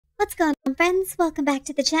What's going on, friends? Welcome back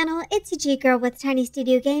to the channel. It's your G-Girl with Tiny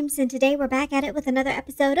Studio Games, and today we're back at it with another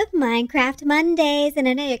episode of Minecraft Mondays, and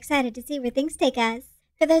I know you're excited to see where things take us.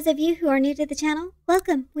 For those of you who are new to the channel,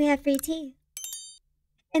 welcome. We have free tea.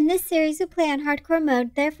 In this series, we play on hardcore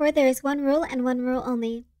mode, therefore there is one rule and one rule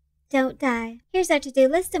only. Don't die. Here's our to-do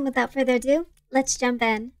list, and without further ado, let's jump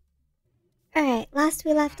in. Alright, last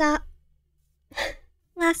we left off,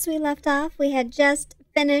 we had just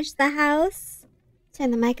finished the house.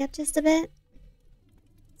 Turn the mic up just a bit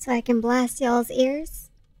so I can blast y'all's ears.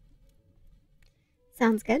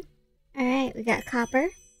 Sounds good. Alright, we got copper.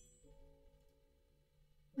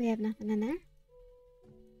 We have nothing in there.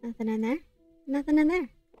 Nothing in there. Nothing in there.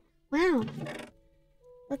 Wow.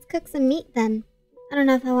 Let's cook some meat then. I don't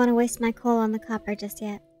know if I want to waste my coal on the copper just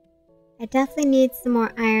yet. I definitely need some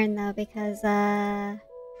more iron though because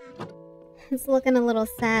it's looking a little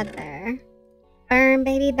sad there. Burn,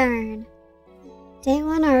 baby, burn. Day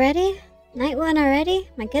one already? Night one already?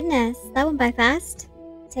 My goodness, that went by fast.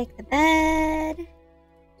 Take the bed,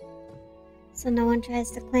 so no one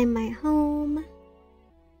tries to claim my home.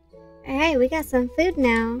 Alright, we got some food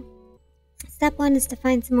now. Step one is to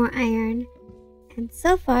find some more iron. And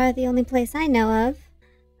so far, the only place I know of,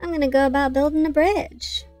 I'm gonna go about building a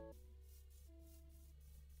bridge.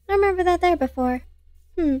 I don't remember that there before.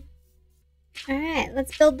 Alright,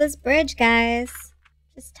 let's build this bridge, guys.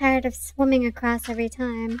 Just tired of swimming across every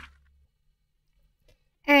time.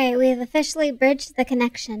 Alright, we have officially bridged the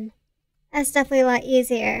connection. That's definitely a lot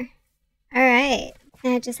easier. Alright,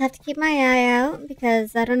 I just have to keep my eye out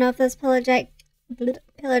because I don't know if those pillager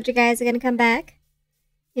guys are going to come back.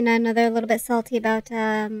 You know, I know they're a little bit salty about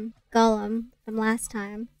Golem from last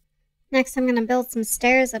time. Next, I'm going to build some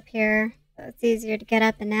stairs up here so it's easier to get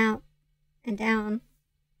up and out and down.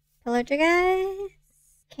 Pillager guys?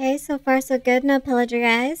 Okay, so far so good, no pillager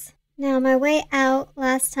guys. Now my way out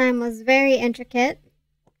last time was very intricate.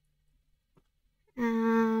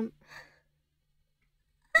 Oh,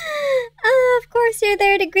 of course you're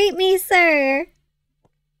there to greet me, sir.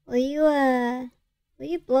 Will you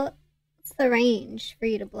blow, what's the range for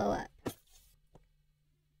you to blow up?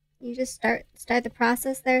 You just start the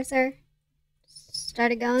process there, sir?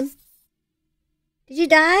 Start it going? Did you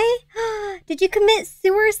die? Did you commit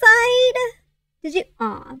suicide? Did you?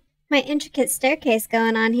 Aw, my intricate staircase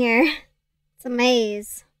going on here. It's a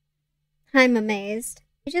maze. I'm amazed.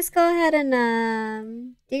 You just go ahead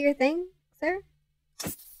and, do your thing, sir?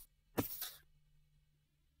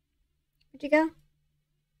 Where'd you go?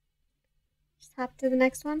 Just hop to the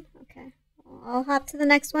next one? Okay. Well, I'll hop to the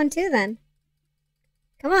next one too then.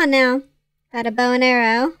 Come on now. Had a bow and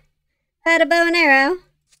arrow. Had a bow and arrow.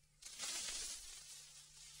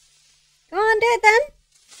 Go on, do it then.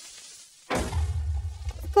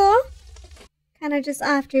 Cool. Kind of just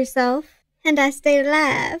offed yourself. And I stayed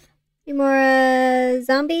alive. Any more,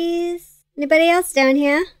 zombies? Anybody else down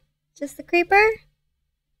here? Just the creeper?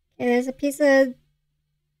 Okay, there's a piece of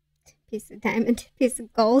diamond, piece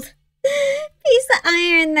of gold, piece of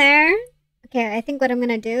iron there. Okay, I think what I'm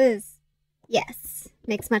gonna do is, yes,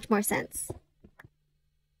 makes much more sense.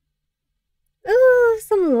 Ooh,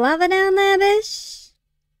 some lava down there, bish.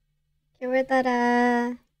 Okay,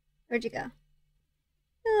 where'd you go?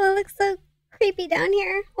 Oh, it looks so creepy down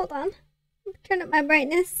here. Hold on. Turn up my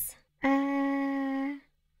brightness. Oh,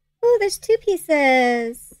 there's two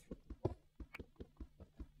pieces.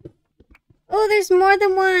 Oh, there's more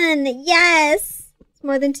than one. Yes! It's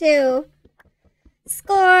more than two.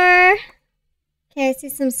 Score! Okay, I see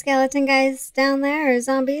some skeleton guys down there, or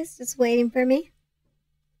zombies, just waiting for me.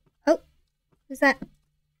 Oh, who's that?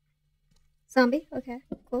 Zombie? Okay,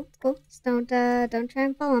 cool, cool. Just don't try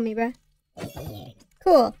and follow me, bruh.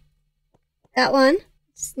 Cool. Got one.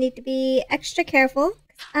 Just need to be extra careful.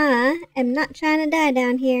 I am not trying to die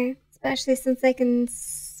down here. Especially since they can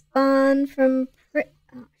spawn from... Oh,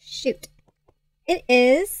 shoot. It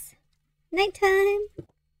is nighttime.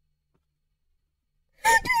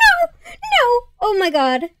 No! No! Oh my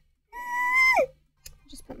god.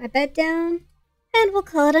 Just put my bed down. And we'll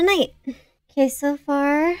call it a night. Okay, so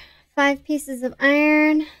far, 5 pieces of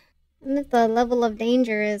iron. And if the level of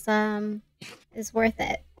danger is worth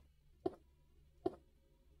it.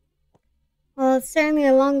 Well, it's certainly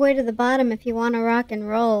a long way to the bottom if you want to rock and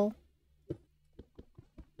roll.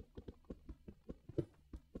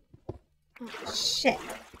 Oh, shit.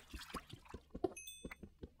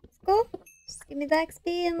 It's cool. Just give me the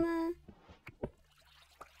XP and the...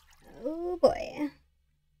 Oh, boy.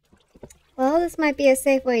 Well, this might be a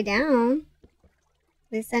safe way down.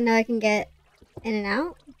 At least I know I can get in and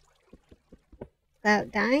out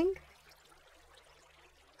without dying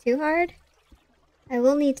too hard. I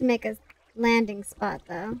will need to make a landing spot,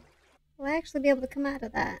 though. Will I actually be able to come out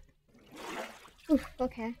of that? Oof,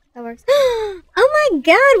 okay, that works. Oh my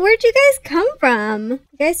god, where'd you guys come from?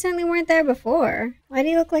 You guys certainly weren't there before. Why do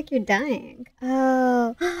you look like you're dying?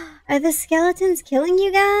 Oh, are the skeletons killing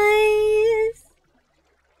you guys?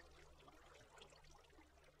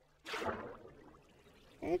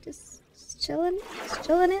 Okay, just chilling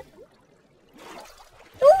it.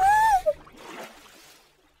 Ooh!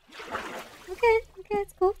 Okay,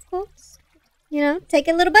 it's cool. You know, take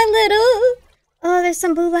it little by little. Oh, there's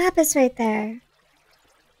some blue lapis right there.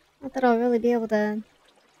 Not that I'll really be able to...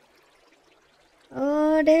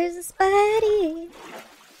 Oh, there's a spidey.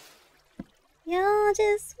 Y'all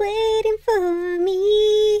just waiting for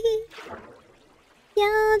me.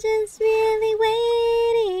 Y'all just really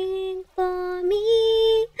waiting for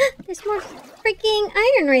me. There's more freaking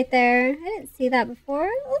iron right there. I didn't see that before.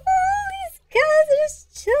 Oh, these guys are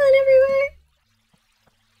just chilling everywhere.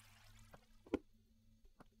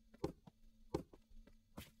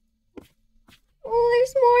 Oh,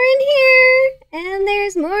 there's more in here. And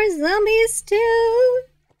there's more zombies too.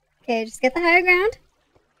 Okay, just get the higher ground.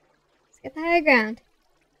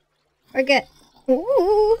 We're good.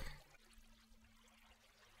 Ooh.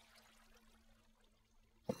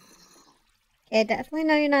 Okay, definitely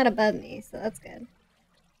know you're not above me, so that's good.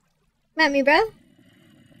 Come at me, bro.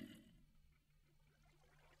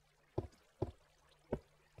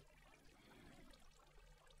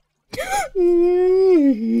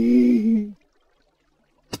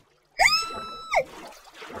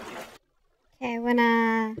 Okay, when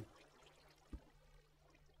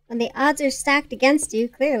the odds are stacked against you,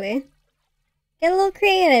 clearly. Get a little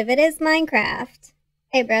creative, it is Minecraft.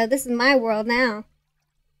 Hey bro, this is my world now.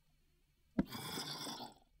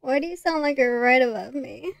 Why do you sound like you're right above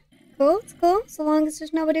me? Cool, it's cool. So long as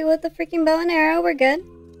there's nobody with a freaking bow and arrow, we're good.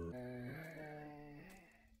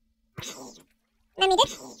 Mommy did.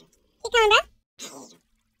 Keep going, bro.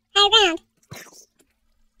 Higher ground.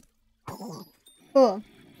 Cool.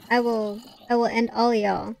 I will end all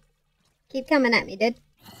y'all. Keep coming at me, dude.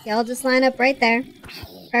 Y'all just line up right there.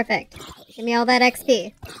 Perfect. Give me all that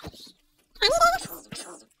XP.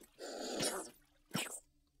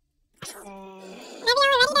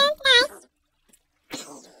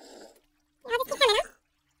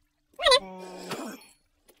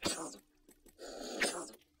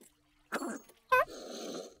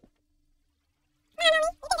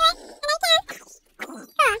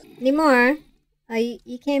 Any more? Oh,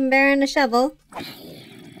 you came bearing a shovel.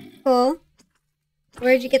 Cool.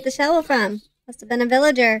 Where'd you get the shovel from? Must have been a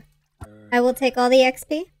villager. I will take all the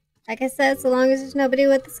XP. Like I said, so long as there's nobody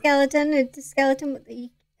with the skeleton, or the skeleton, you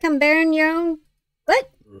come bearing your own...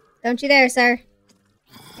 What? Don't you dare, sir.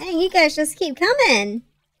 Dang, you guys just keep coming.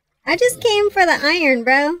 I just came for the iron,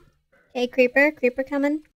 bro. Okay, Creeper. Creeper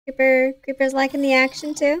coming. Creeper's liking the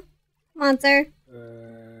action, too. Come on, sir.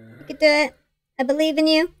 You can do it. I believe in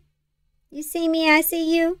you. You see me, I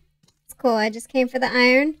see you. It's cool, I just came for the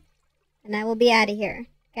iron. And I will be out of here,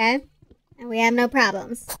 okay? And we have no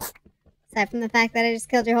problems. Aside from the fact that I just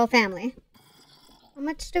killed your whole family. How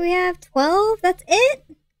much do we have? 12? That's it?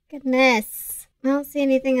 Goodness. I don't see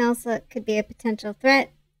anything else that could be a potential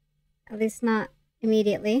threat. At least not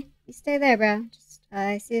immediately. You stay there, bro. Just,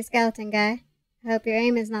 I see a skeleton guy. I hope your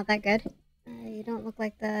aim is not that good. You don't look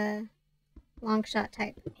like the long shot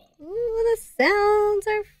type. Ooh, the sounds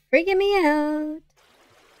are freaking me out.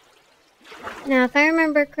 Now, if I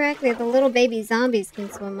remember correctly, the little baby zombies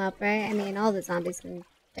can swim up, right? I mean, all the zombies can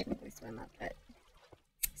technically swim up, but...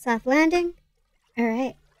 Soft landing.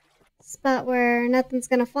 Alright. Spot where nothing's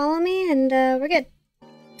gonna follow me, and we're good.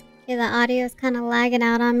 Okay, the audio is kind of lagging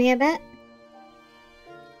out on me a bit.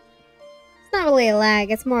 It's not really a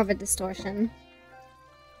lag, it's more of a distortion.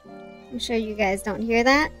 I'm sure you guys don't hear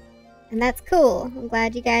that. And that's cool. I'm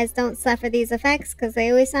glad you guys don't suffer these effects, because they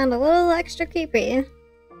always sound a little extra creepy.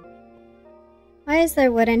 Why is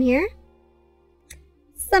there wood in here?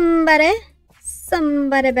 Somebody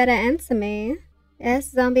better answer me.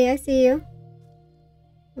 Yes, zombie, I see you.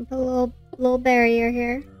 I'll put a little barrier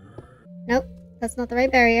here. Nope, that's not the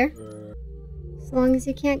right barrier. As long as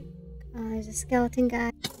you can't... Oh, there's a skeleton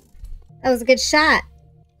guy. That was a good shot.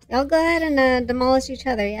 Y'all go ahead and demolish each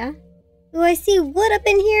other, yeah? Ooh, I see wood up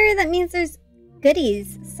in here. That means there's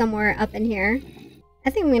goodies somewhere up in here. I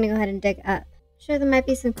think I'm gonna go ahead and dig up. Sure, there might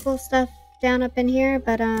be some cool stuff down up in here,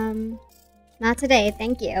 but not today,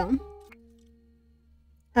 thank you.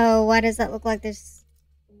 Oh, why does that look like there's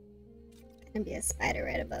gonna be a spider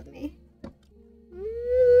right above me?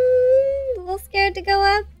 A little scared to go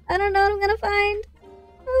up. I don't know what I'm gonna find.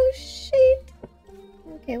 Oh shit.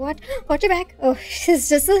 Okay, watch your back. Oh, it's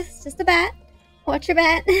just a bat. Watch your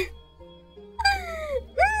bat.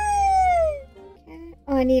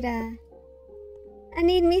 I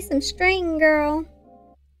need me some string, girl.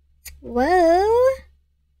 Whoa.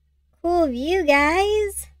 Cool view,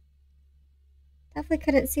 guys. Definitely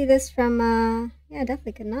couldn't see this from, yeah,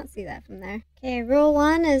 definitely could not see that from there. Okay, rule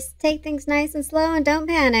 1 is take things nice and slow and don't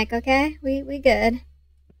panic, okay? We good.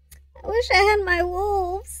 I wish I had my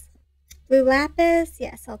wolves. Blue lapis,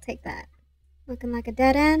 yes, I'll take that. Looking like a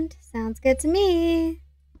dead end. Sounds good to me.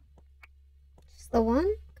 Just the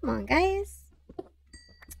one? Come on, guys.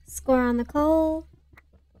 Score on the coal.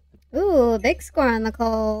 Ooh, big score on the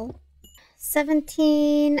coal.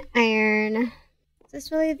 17 iron. Is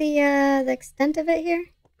this really the extent of it here?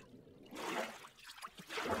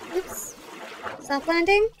 Oops. Soft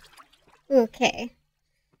landing? Okay.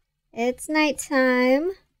 It's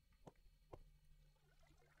nighttime.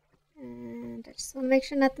 And I just want to make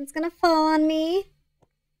sure nothing's going to fall on me.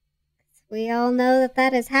 We all know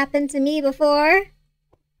that has happened to me before.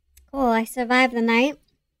 Cool, I survived the night.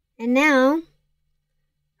 And now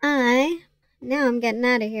I'm getting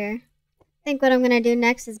out of here. I think what I'm going to do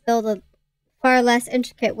next is build a far less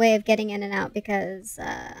intricate way of getting in and out because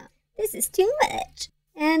this is too much.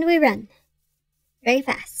 And we run. Very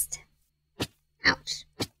fast. Ouch.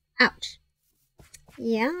 Ouch.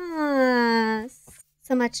 Yes.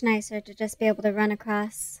 So much nicer to just be able to run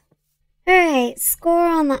across. Alright, score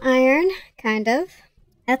on the iron, kind of.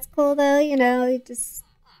 That's cool though, you know, you just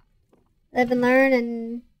live and learn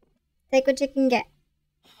and take what you can get.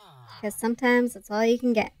 Because sometimes that's all you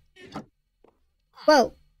can get.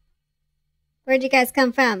 Whoa! Where'd you guys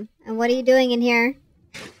come from? And what are you doing in here?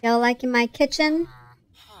 Y'all liking my kitchen?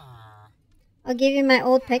 I'll give you my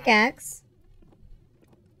old pickaxe.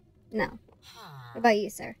 No. What about you,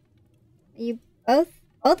 sir? Are you both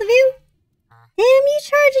of you? Damn, you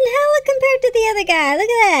charging hella compared to the other guy. Look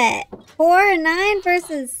at that. 4 and 9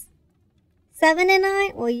 versus 7 and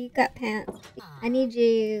 9. Well, you got pants. I need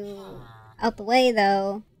you out the way,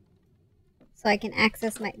 though, so I can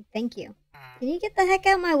access my... Thank you. Can you get the heck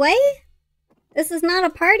out my way? This is not a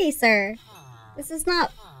party, sir. This is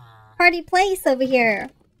not party place over here.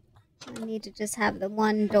 I need to just have the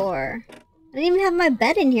one door. I don't even have my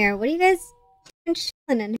bed in here. What are you guys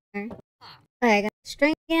chilling in here? Okay, I got the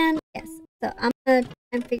string again. Yes. So I'm gonna try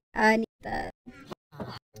and figure out I need the...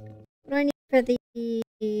 What do I need for the...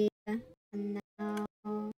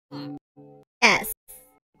 No. Yes.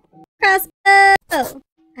 Crossbow!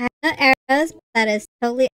 I have no arrows, but that is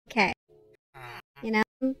totally okay. You know?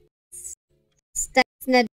 Steps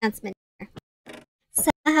in advancement here. So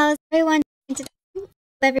how's everyone doing today? Hope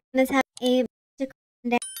everyone is having a magical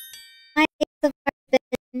day. My day so far has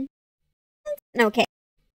been okay.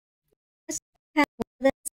 Just kind of one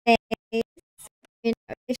of those days. You're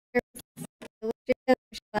not really sure what you're going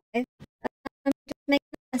to survive. Just make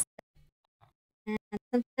the best of it. And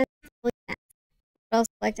sometimes it's really nice. I'd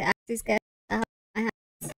also like to ask these guys to help my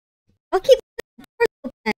house. I'll keep the doors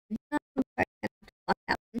open. I'm sorry, I have to lock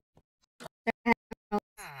that one. Sorry, I have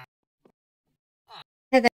emeralds.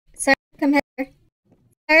 Heather, sir, come hither.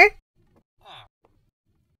 Sir?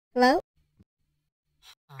 Hello?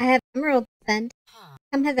 I have emeralds to spend.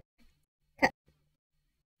 Come hither.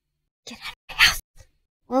 Get out of my house.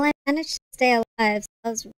 Well, I managed to stay alive, so that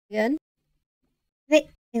was really good.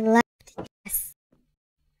 They left, yes.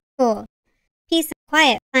 Cool. Peace and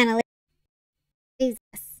quiet, finally. Jesus.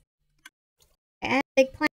 I have big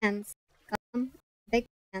plans. Golem, big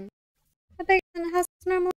plans. How big than a house is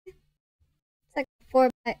normally? It's like 4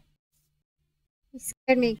 by... You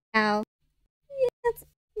scared me, cow.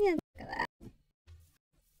 Yeah, look at that.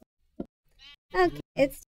 Okay,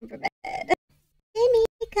 it's time for bed. Jimmy,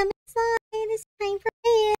 come inside. It's time for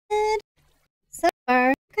bed. So far,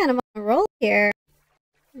 I'm kind of on a roll here.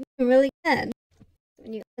 I'm doing really good.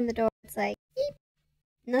 When you open the door, it's like, beep.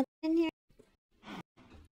 Nothing in here.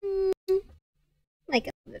 Like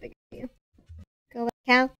a little bit bigger. Go away,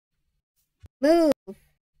 cow. Move.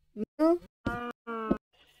 Move.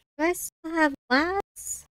 Do I still have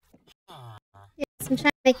glass? Yes, I'm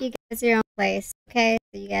trying to make you guys your own place, okay?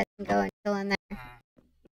 So you guys can go and chill in there.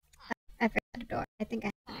 I forgot a door. I think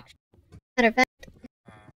I have an extra. Matter of fact,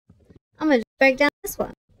 I'm gonna just break down this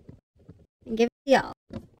one and give it to y'all.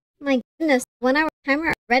 My goodness, 1 hour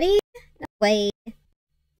timer already? No way.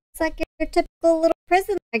 It's like your typical little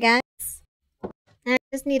prisoner, guys. I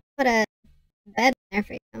just need to put a bed in there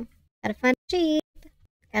for you. Gotta find a sheep.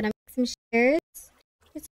 Gotta make some shears.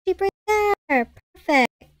 There's a sheep right there.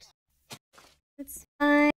 Perfect. Let's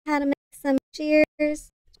find how to make some shears.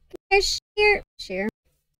 Come here, shear.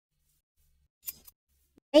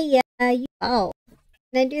 Hey, you all.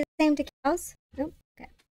 Can I do the same to cows? Nope. Okay.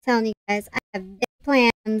 Telling you guys, I have big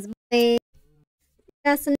plans, boy.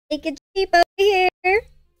 Got some naked sheep over here.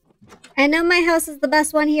 I know my house is the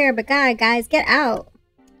best one here, but God, guys, get out.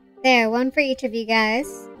 There, one for each of you guys.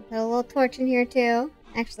 I'll put a little torch in here too.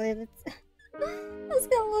 Actually, let's get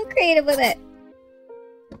a little creative with it.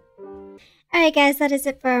 Alright guys, that is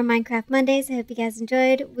it for our Minecraft Mondays. I hope you guys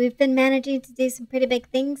enjoyed. We've been managing to do some pretty big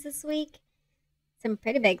things this week. Some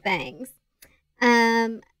pretty big things.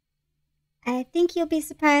 I think you'll be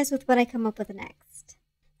surprised with what I come up with next.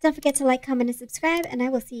 Don't forget to like, comment, and subscribe, and I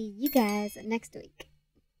will see you guys next week.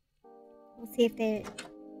 We'll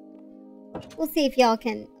see if y'all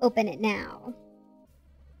can open it now.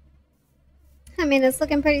 I mean, it's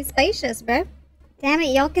looking pretty spacious, bro. Damn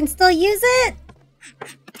it, y'all can still use it?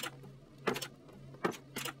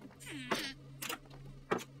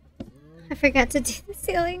 I forgot to do the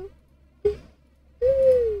ceiling.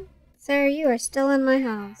 Sir, you are still in my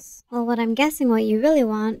house. Well, what I'm guessing what you really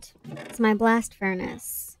want is my blast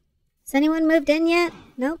furnace. Has anyone moved in yet?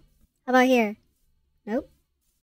 Nope. How about here? Nope.